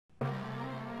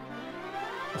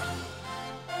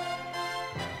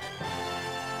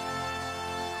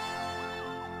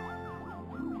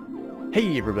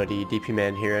Hey everybody, DP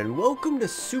Man here, and welcome to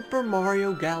Super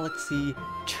Mario Galaxy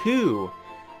 2!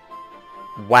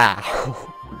 Wow!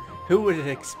 Who would have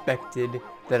expected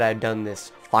that I'd done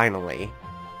this finally?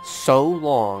 So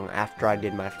long after I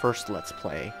did my first Let's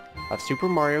Play of Super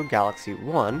Mario Galaxy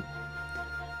 1.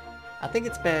 I think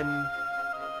it's been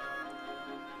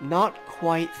not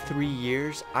quite 3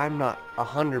 years, I'm not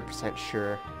 100%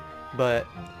 sure, but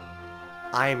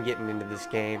I am getting into this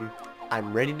game.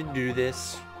 I'm ready to do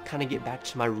this. Kind of get back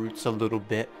to my roots a little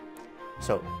bit.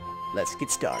 So, let's get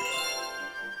started.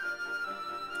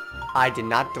 I did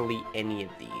not delete any of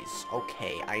these.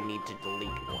 Okay, I need to delete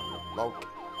one.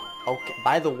 Okay.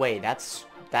 By the way, that's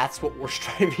what we're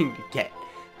striving to get.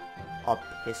 A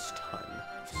piss ton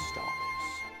of stars.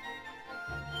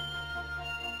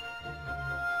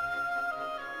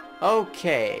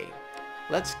 Okay,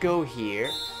 let's go here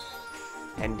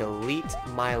and delete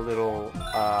my little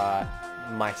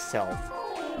myself.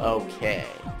 Okay.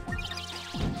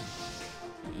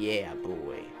 Yeah,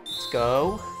 boy. Let's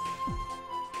go.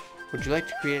 Would you like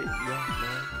to create... Yeah,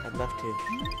 man. I'd love to.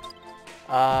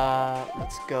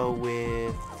 Let's go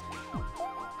with...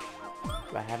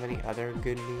 Do I have any other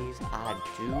good knees? I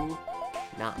do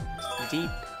not. Deep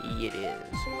it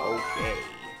is. Okay.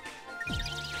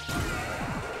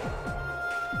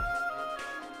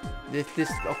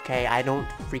 Okay, I don't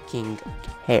freaking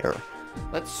care.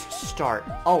 Let's start.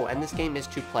 Oh, and this game is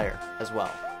 2-player as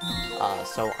well.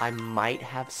 So I might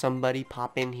have somebody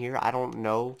pop in here. I don't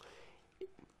know.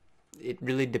 It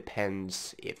really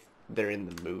depends if they're in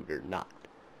the mood or not.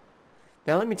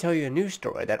 Now let me tell you a news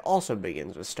story that also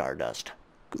begins with Stardust.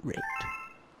 Great.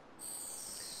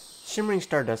 Shimmering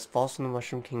Stardust falls from the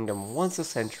Mushroom Kingdom once a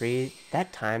century.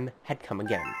 That time had come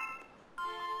again.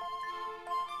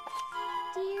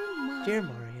 Dear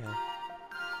Mario.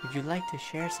 Would you like to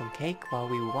share some cake while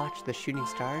we watch the shooting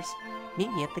stars?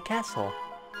 Meet me at the castle.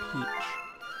 Peach.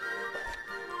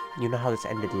 You know how this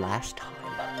ended last time?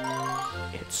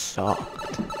 It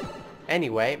sucked.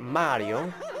 Anyway,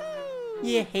 Mario.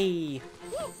 Yay!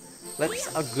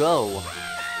 Let's go.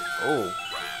 Oh.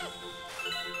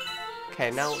 Okay,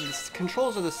 now the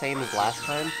controls are the same as last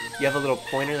time. You have a little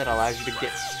pointer that allows you to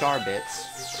get star bits.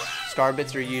 Star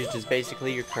bits are used as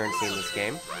basically your currency in this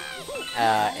game.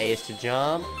 A is to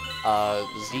jump,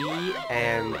 Z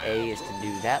and A is to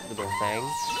do that little thing.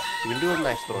 You can do a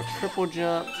nice little triple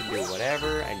jump to do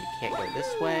whatever, and you can't go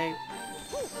this way.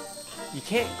 You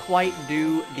can't quite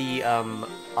do the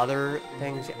other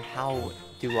things. How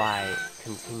do I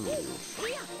continue?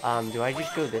 Do I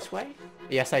just go this way?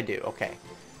 Yes, I do. Okay.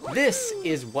 This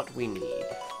is what we need.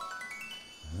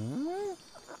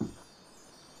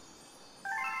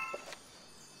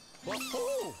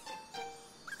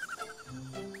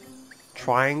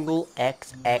 Triangle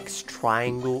X X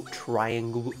triangle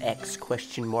X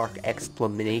question mark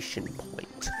exclamation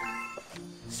point.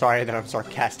 Sorry that I'm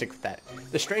sarcastic with that.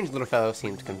 The strange little fellow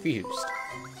seemed confused.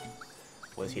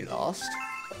 Was he lost?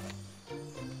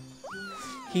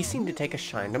 He seemed to take a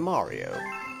shine to Mario.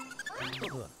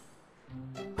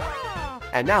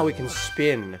 And now we can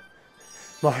spin.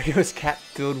 Mario's cap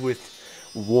filled with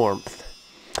warmth.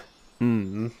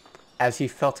 As he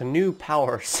felt a new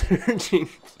power surging.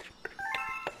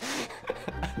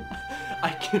 I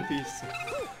can be so...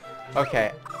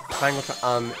 Okay,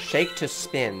 triangle, shake to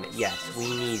spin. Yes, we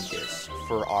need this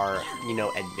for our, you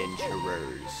know,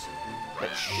 adventurers.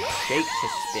 But shake to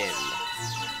spin.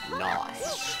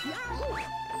 Nice.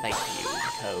 Thank you,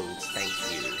 Toads, thank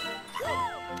you.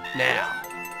 Now.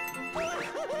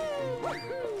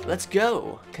 Let's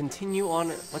go. Continue on.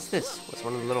 What's this? What's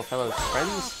one of the little fellow's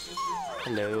friends?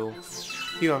 Hello.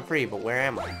 Here I'm free, but where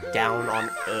am I? Down on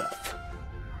Earth.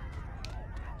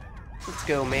 Let's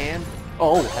go, man.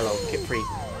 Oh, hello, get free.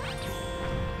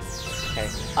 Okay.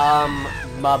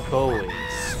 My boys.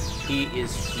 He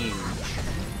is huge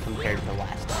compared to the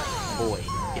last time. Boy,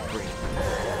 get free.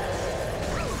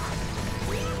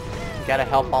 Gotta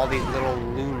help all these little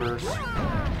loomers.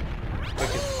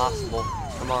 Quick as possible.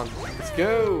 Come on, let's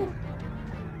go.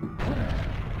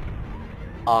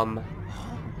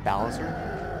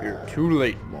 Bowser? You're too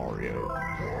late, Mario.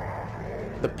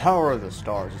 The power of the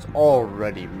stars is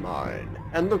already mine.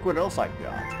 And look what else I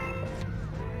got.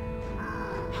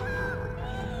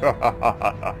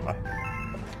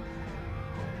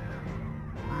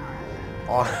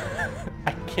 Oh,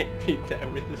 I can't beat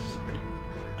that with a stream.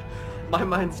 My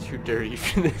mind's too dirty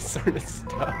for this sort of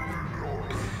stuff.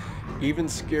 Even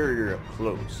scarier up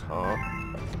close, huh?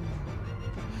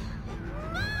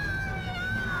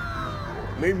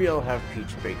 Maybe I'll have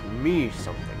Peach bake me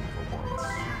something for once.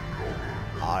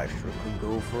 I sure could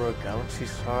go for a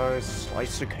galaxy-sized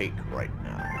slice of cake right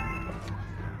now.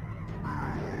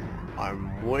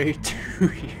 I'm way too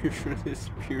huge for this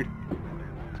beauty.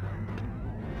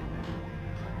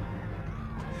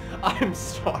 I'm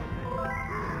sorry.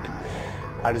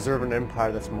 I deserve an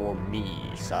empire that's more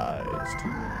me-sized.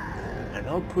 And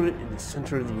I'll put it in the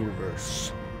center of the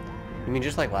universe. You mean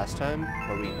just like last time,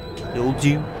 where we killed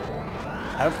you?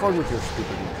 Have fun with your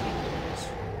stupid dreams.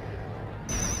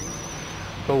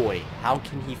 Boy, how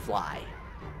can he fly?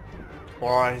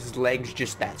 Or are his legs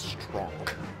just that strong?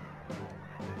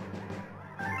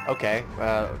 Okay,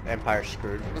 Empire's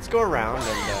screwed. Let's go around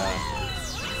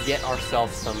and get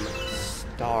ourselves some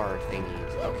star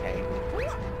thingies. Okay.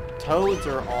 Toads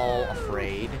are all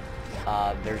afraid.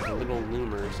 There's little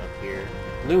Loomers up here.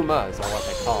 Lumas are what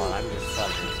they call it. I'm just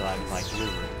subbing, so I'm like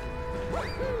Loomer.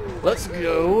 Let's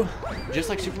go. Just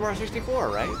like Super Mario 64,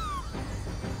 right?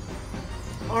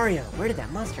 Mario, where did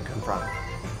that monster come from?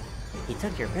 He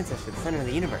took your princess to the center of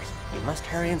the universe. You must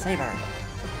hurry and save her.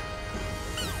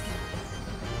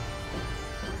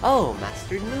 Oh,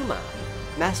 Master Luma.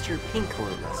 Master Pink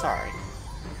Luma, sorry.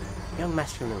 Young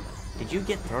Master Luma, did you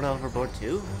get thrown overboard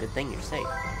too? Good thing you're safe.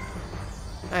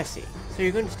 I see. So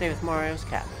you're going to stay with Mario's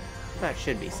cabin. That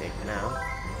should be safe for now.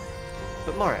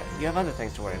 But Mario, you have other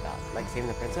things to worry about, like saving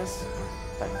the princess?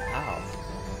 But how?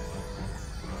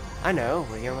 I know,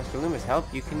 with young Master Luma's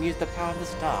help, you can use the power of the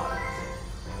stars.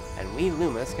 And we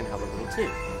Lumas can help a little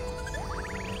too.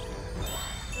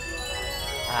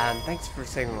 Thanks for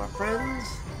saving our friends.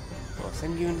 We'll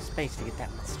send you into space to get that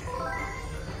monster.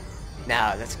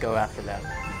 Now, let's go after them.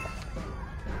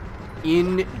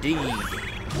 Indeed.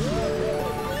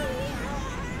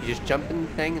 You just jump in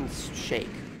the thing and shake.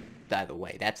 By the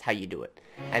way, that's how you do it.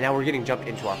 And now we're getting jumped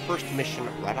into our first mission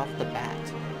right off the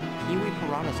bat. Kiwi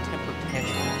Piranha's Temper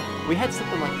Tantrum. We had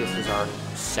something like this as our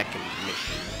second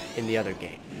mission in the other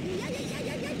game.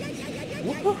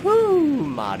 Woohoo,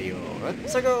 Mario,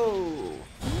 let's go!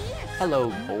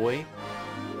 Hello, boy.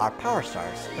 Our Power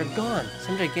Stars, they're gone.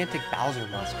 Some gigantic Bowser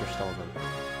monster stole them.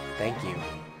 Thank you.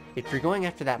 If you're going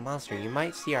after that monster, you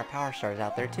might see our Power Stars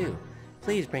out there too.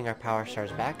 Please bring our Power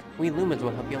Stars back. We Lumas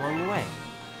will help you along the way.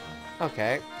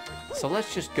 Okay, so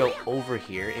let's just go over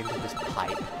here into this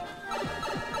pipe.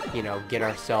 You know, get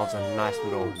ourselves a nice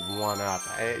little one-up.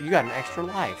 You got an extra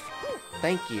life.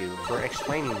 Thank you for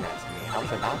explaining that to me. I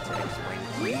was about to explain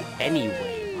it to you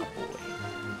anyway, my boy.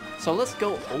 So let's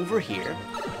go over here,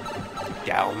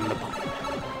 down the pipe.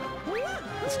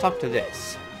 Let's talk to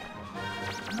this.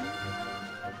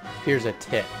 Here's a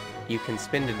tip. You can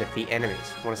spin to defeat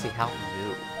enemies. Want to see how?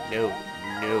 No.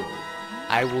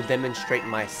 I will demonstrate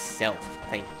myself.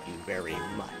 Thank you very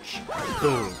much.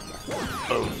 Boom.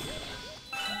 Boom.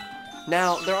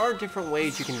 Now, there are different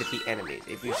ways you can defeat enemies.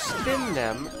 If you spin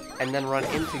them and then run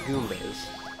into Goombas,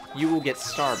 you will get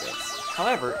star bits.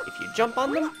 However, if you jump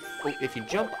on them, can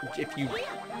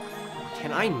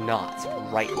I not?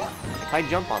 Right now. If I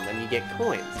jump on them, you get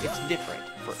coins. It's different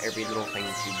for every little thing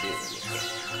that you do in this game.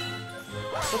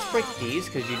 Let's break these,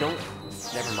 because you don't...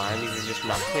 Never mind, these are just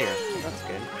not clear. That's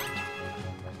good.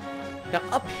 Now,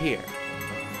 up here,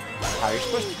 that's how you're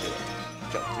supposed to do it.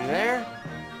 Jump through there.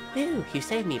 Ooh, you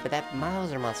saved me, but that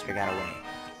Bowser monster got away.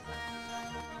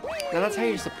 Now, that's how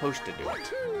you're supposed to do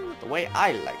it. The way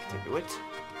I like to do it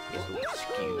is,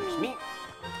 excuse me,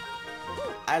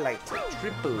 I like to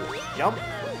triple jump,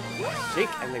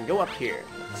 shake, and then go up here.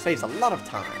 It saves a lot of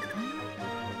time.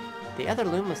 The other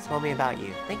Lumas told me about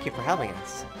you. Thank you for helping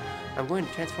us. I'm going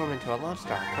to transform into a launch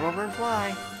star. Come over and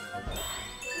fly.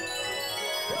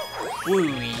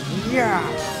 Woo, yeah!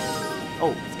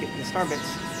 Oh, let's get the star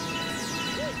bits.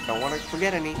 Don't want to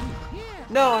forget any.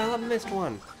 No, I missed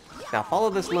one. Now follow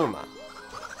this Luma.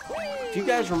 If you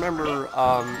guys remember,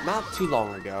 not too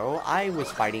long ago, I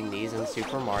was fighting these in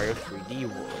Super Mario 3D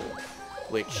World,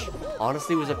 which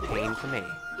honestly was a pain for me.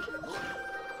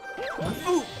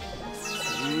 Ooh.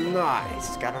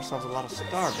 Nice. Got ourselves a lot of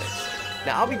star bits.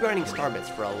 Now, I'll be grinding star bits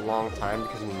for a long time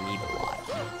because we need a lot.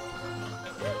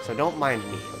 So don't mind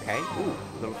me, okay? Ooh,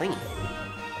 little thingy.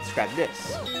 Let's grab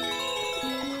this.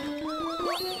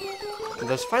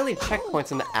 There's finally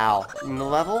checkpoints in the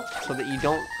level, so that you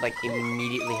don't, like,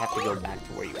 immediately have to go back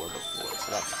to where you were before.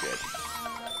 So that's good.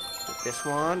 Get this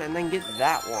one, and then get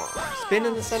that one. Spin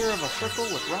in the center of a circle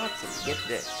with rocks and get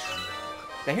this.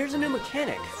 Now here's a new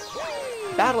mechanic.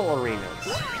 Battle arenas.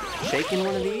 Shake in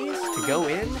one of these to go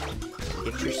in and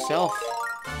get yourself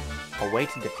a way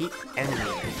to defeat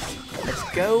enemies. Let's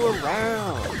go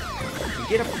around. You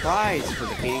get a prize for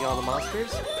defeating all the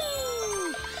monsters.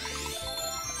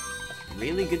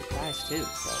 Really good prize too,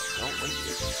 so don't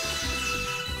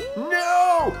waste it.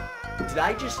 No! Did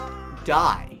I just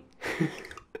die?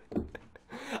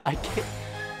 I can't...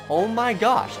 Oh my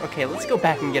gosh. Okay, let's go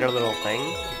back and get our little thing.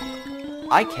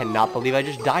 I cannot believe I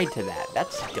just died to that.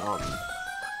 That's dumb.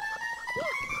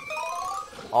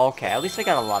 Okay, at least I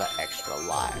got a lot of extra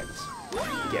lives.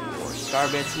 Get more star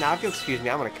bits. Now, if you'll excuse me,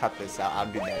 I'm gonna cut this out.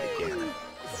 I'll do that again.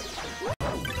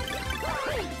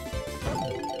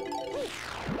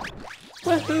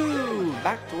 Woohoo!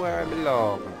 Back to where I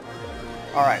belong.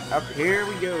 Alright, up here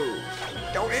we go.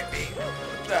 Don't hit me!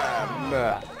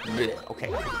 Okay.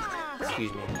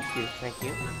 Excuse me. Thank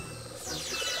you.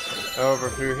 Over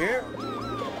through here.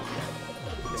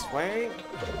 This way.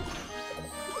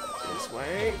 This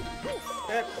way.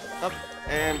 Yep. Up.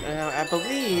 And I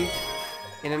believe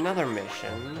in another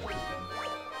mission.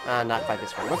 Not quite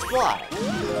this one. Let's fly.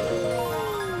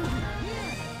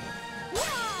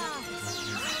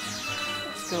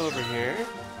 Let's go over here.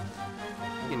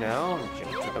 You know,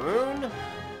 jump to the moon.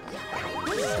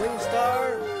 Swing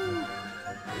star.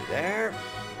 There.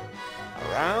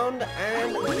 Around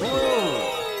and boom.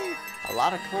 A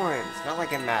lot of coins. Not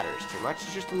like it matters too much.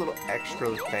 It's just a little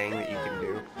extra thing that you can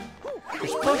do. You're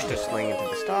supposed to sling into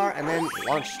the star and then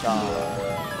launch star.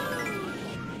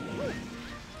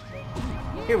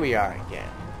 Here we are again.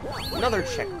 Another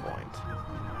checkpoint.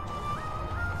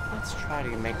 Let's try to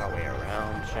make our way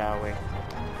around, shall we?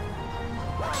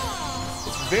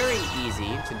 It's very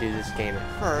easy to do this game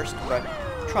at first, but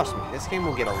trust me, this game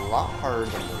will get a lot harder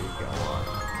the more you go on.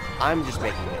 I'm just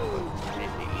making it look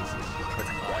really easy because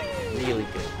I'm really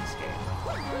good at this game.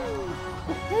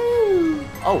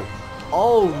 Oh,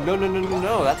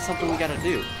 no, that's something we gotta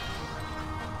do.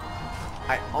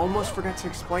 I almost forgot to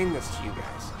explain this to you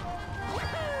guys.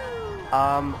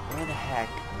 Where the heck?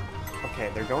 Okay,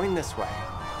 they're going this way.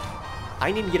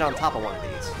 I need to get on top of one of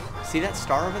these. See that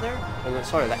star over there? Or,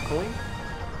 sorry, that coin?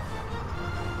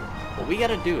 What we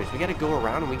gotta do is we gotta go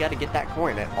around and we gotta get that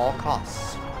coin at all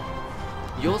costs.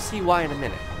 You'll see why in a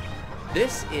minute.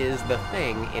 This is the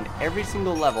thing in every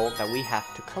single level that we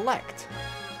have to collect.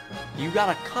 You got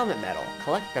a comet medal.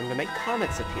 Collect them to make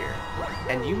comets appear.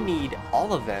 And you need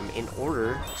all of them in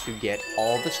order to get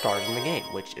all the stars in the game,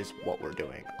 which is what we're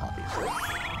doing, obviously.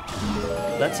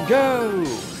 Let's go!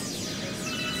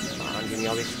 Come on, give me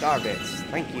all these star bits.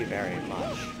 Thank you very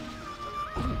much.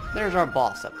 There's our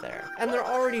boss up there. And they're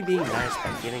already being nice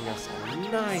by giving us a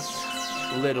nice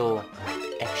little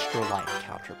extra life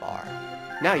counter bar.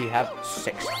 Now you have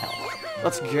 6 health.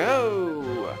 Let's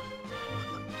go!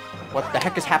 What the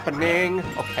heck is happening?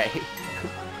 Okay.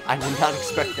 I did not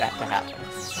expect that to happen.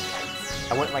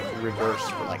 I went like reverse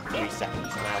for like 3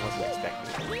 seconds and I wasn't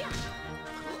expecting it.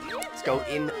 Let's go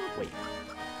in. Wait.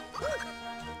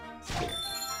 Here.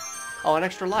 Oh, an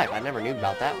extra life. I never knew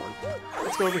about that one.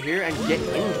 Let's go over here and get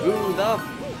into the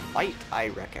fight, I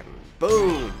reckon.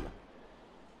 Boom!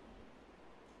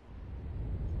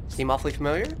 Seem awfully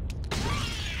familiar?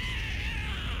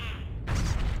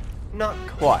 Not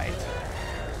quite.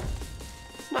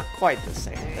 Not quite the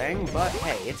same thing, but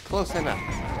hey, it's close enough,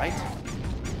 right?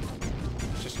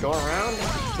 Let's just go around,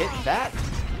 hit that,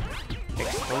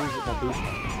 expose the booster.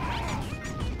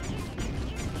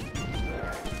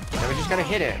 Now we just gotta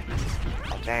hit it.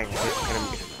 Oh dang,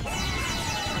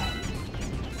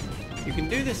 you can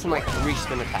do this in like 3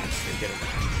 spin attacks to get it.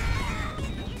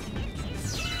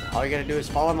 All you gotta do is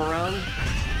follow him around,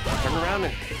 turn around,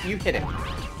 and you hit him.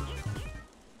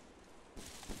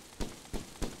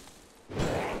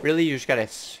 Really, you just gotta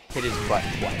hit his butt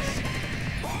twice.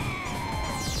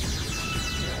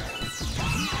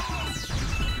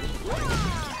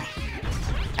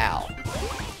 Ow.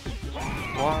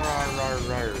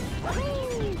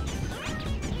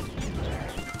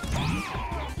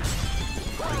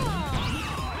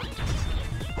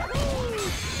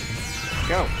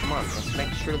 Go, come on, let's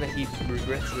make sure that he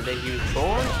regrets the day he was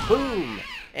born. Boom!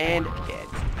 And dead.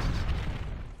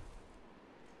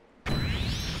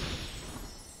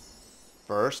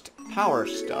 First Power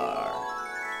Star.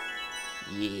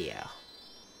 Yeah.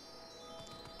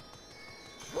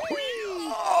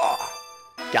 Oh,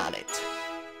 got it.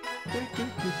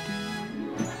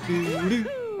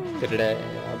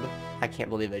 I can't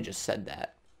believe I just said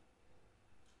that.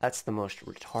 That's the most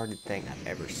retarded thing I've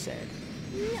ever said.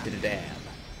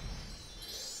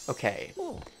 Okay.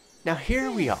 Now here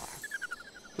we are.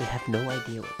 We have no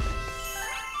idea what that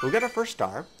is. We got our first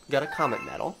star. We got a comet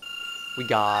medal. We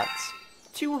got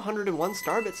 201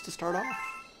 star bits to start off.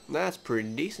 That's pretty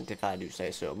decent if I do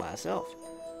say so myself.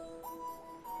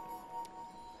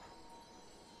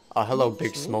 Hello,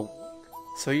 Big Smoke.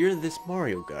 So you're this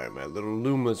Mario guy my little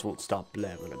Lumas won't stop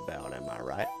blabbing about, am I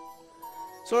right?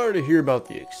 Sorry to hear about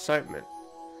the excitement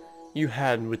you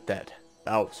had with that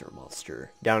Bowser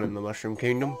Monster, down in the Mushroom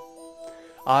Kingdom.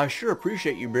 I sure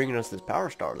appreciate you bringing us this Power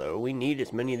Star, though. We need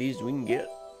as many of these as we can get.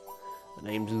 The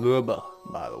name's Luma,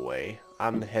 by the way.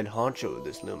 I'm the head honcho of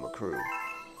this Luma crew.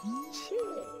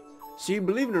 See,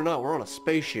 believe it or not, we're on a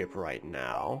spaceship right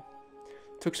now.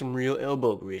 Took some real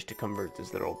elbow grease to convert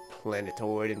this little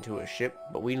planetoid into a ship,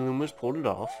 but we Lumas pulled it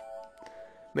off.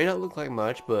 May not look like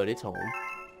much, but it's home.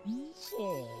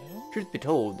 Truth be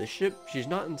told, the ship, she's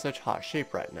not in such hot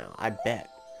shape right now, I bet.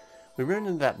 We ran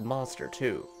into that monster,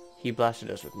 too. He blasted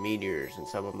us with meteors, and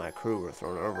some of my crew were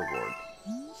thrown overboard.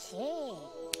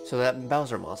 So that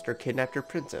Bowser monster kidnapped your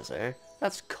princess, eh?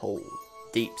 That's cold.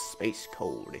 Deep space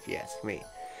cold, if you ask me.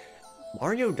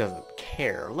 Mario doesn't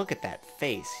care. Look at that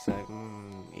face. He's like,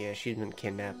 yeah, she's been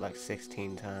kidnapped like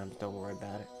 16 times. Don't worry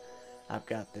about it. I've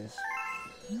got this.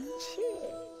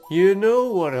 You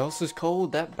know what else is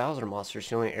cold? That Bowser monster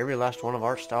stealing every last one of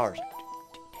our stars.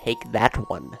 Take that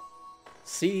one.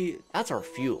 See, that's our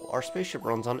fuel. Our spaceship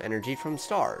runs on energy from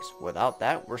stars. Without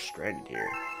that, we're stranded here.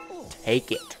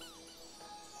 Take it.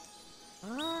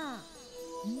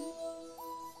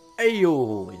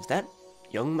 Ayo, is that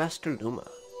young Master Luma?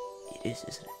 It is,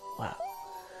 isn't it? Wow.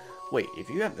 Wait, if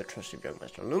you have the trust of young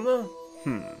Master Luma?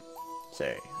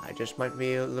 Say, I just might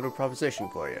be a little proposition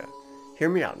for you. Hear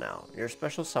me out now. Your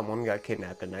special someone got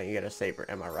kidnapped and now you gotta save her,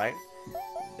 am I right?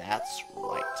 That's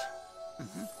right.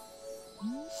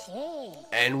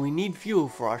 And we need fuel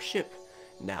for our ship.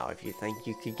 Now, if you think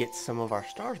you could get some of our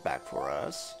stars back for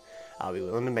us, I'll be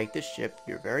willing to make this ship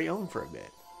your very own for a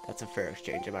bit. That's a fair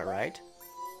exchange, am I right?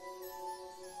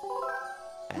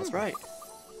 That's right.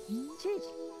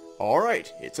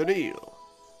 Alright, it's a deal.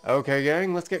 Okay,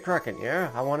 gang, let's get cracking,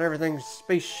 yeah? I want everything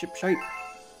spaceship shape.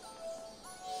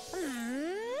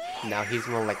 Now he's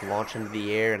gonna, like, launch into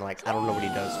the air and, like, I don't know what he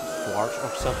does, fart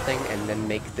or something, and then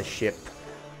make the ship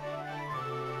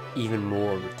even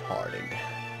more retarded.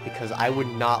 Because I would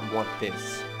not want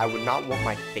this. I would not want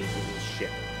my face in this ship.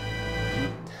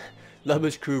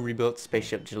 Luba's crew rebuilt the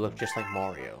spaceship to look just like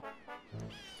Mario.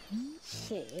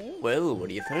 Well, what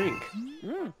do you think?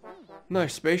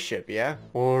 Nice spaceship, yeah?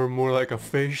 Or more like a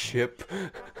face ship.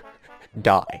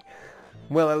 Die.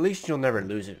 Well, at least you'll never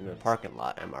lose it in the parking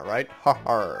lot, am I right? Ha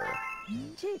ha.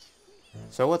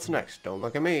 So what's next? Don't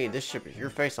look at me. This ship is your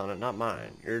face on it, not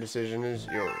mine. Your decision is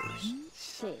yours.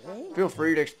 Feel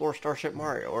free to explore Starship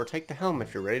Mario, or take the helm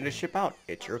if you're ready to ship out.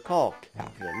 It's your call,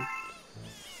 Captain.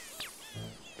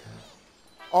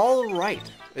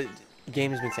 Alright.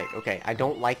 Game has been saved. Okay, I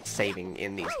don't like saving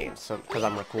in these games, because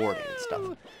I'm recording and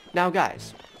stuff. Now,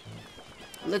 guys,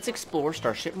 let's explore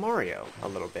Starship Mario a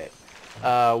little bit.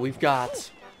 We've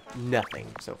got nothing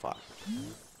so far.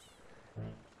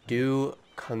 Do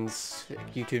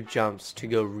consecutive jumps to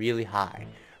go really high.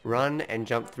 Run and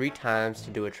jump 3 times to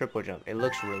do a triple jump. It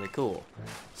looks really cool.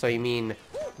 So you mean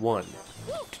 1,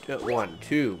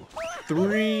 2,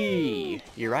 3.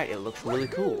 You're right, it looks really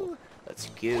cool. Let's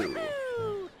go.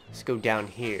 Let's go down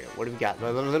here. What do we got?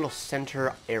 The little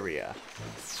center area.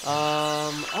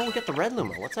 Oh, we got the red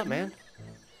Luma. What's up, man?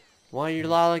 What are you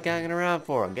lollygagging around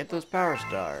for? Get those power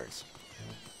stars.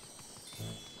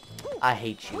 I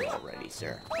hate you already,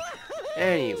 sir.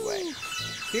 Anyway,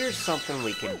 here's something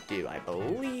we can do. I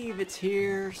believe it's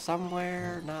here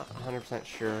somewhere. Not 100%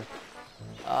 sure.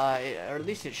 Or at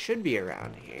least it should be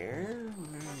around here.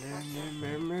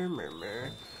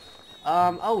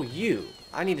 Oh, you.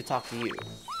 I need to talk to you.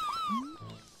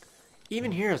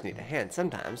 Even heroes need a hand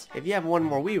sometimes. If you have one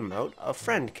more Wii remote, a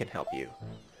friend can help you.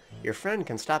 Your friend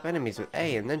can stop enemies with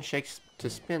A and then shake to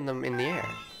spin them in the air.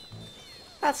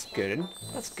 That's good.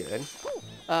 That's good.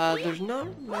 There's not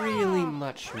really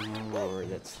much more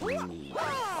that's needed,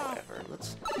 however.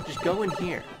 Let's just go in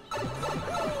here.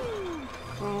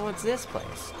 Well, what's this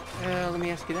place? Let me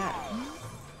ask you that.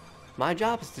 My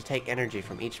job is to take energy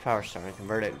from each power star and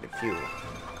convert it into fuel.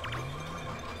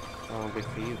 Oh, good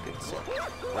for you, good sir.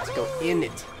 Let's go in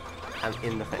it. I'm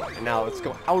in the thing. And now let's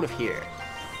go out of here.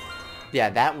 Yeah,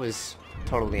 that was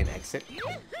totally an exit.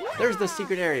 There's the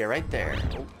secret area right there.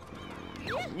 Oh.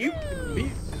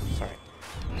 Sorry.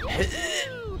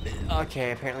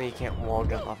 Okay, apparently you can't wall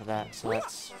jump off of that, so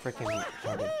that's freaking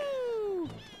retarded.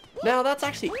 Now, that's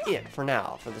actually it for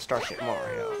now, for the Starship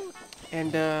Mario.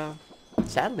 And,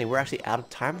 sadly, we're actually out of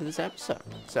time for this episode.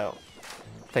 So,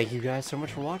 thank you guys so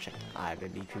much for watching. I've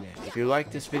been DPMan. If you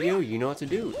like this video, you know what to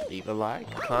do. Leave a like,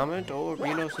 comment, or,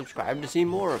 subscribe to see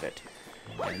more of it.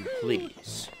 And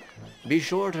please, be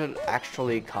sure to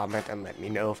actually comment and let me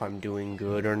know if I'm doing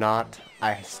good or not.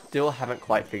 I still haven't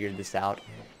quite figured this out,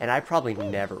 and I probably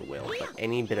never will, but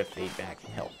any bit of feedback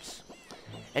helps.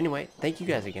 Anyway, thank you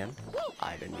guys again.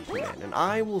 I've been DPMan, and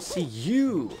I will see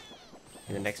you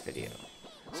in the next video.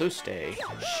 So stay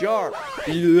sharp.